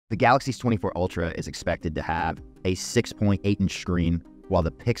The Galaxy S24 Ultra is expected to have a 6.8-inch screen, while the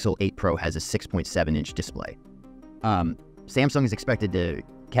Pixel 8 Pro has a 6.7-inch display. Samsung is expected to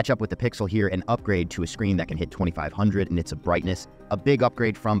catch up with the Pixel here and upgrade to a screen that can hit 2500 nits of brightness, a big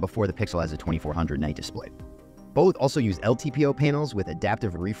upgrade from before the Pixel has a 2400 night display. Both also use LTPO panels with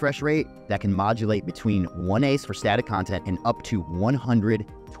adaptive refresh rate that can modulate between 1ACE for static content and up to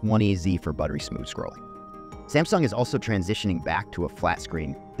 120Z for buttery smooth scrolling. Samsung is also transitioning back to a flat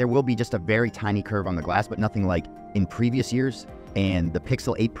screen. There will be just a very tiny curve on the glass, but nothing like in previous years. And the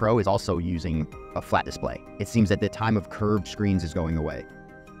Pixel 8 Pro is also using a flat display. It seems that the time of curved screens is going away.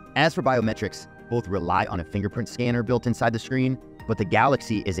 As for biometrics, both rely on a fingerprint scanner built inside the screen, but the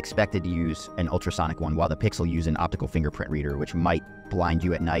Galaxy is expected to use an ultrasonic one, while the Pixel uses an optical fingerprint reader, which might blind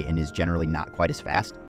you at night and is generally not quite as fast.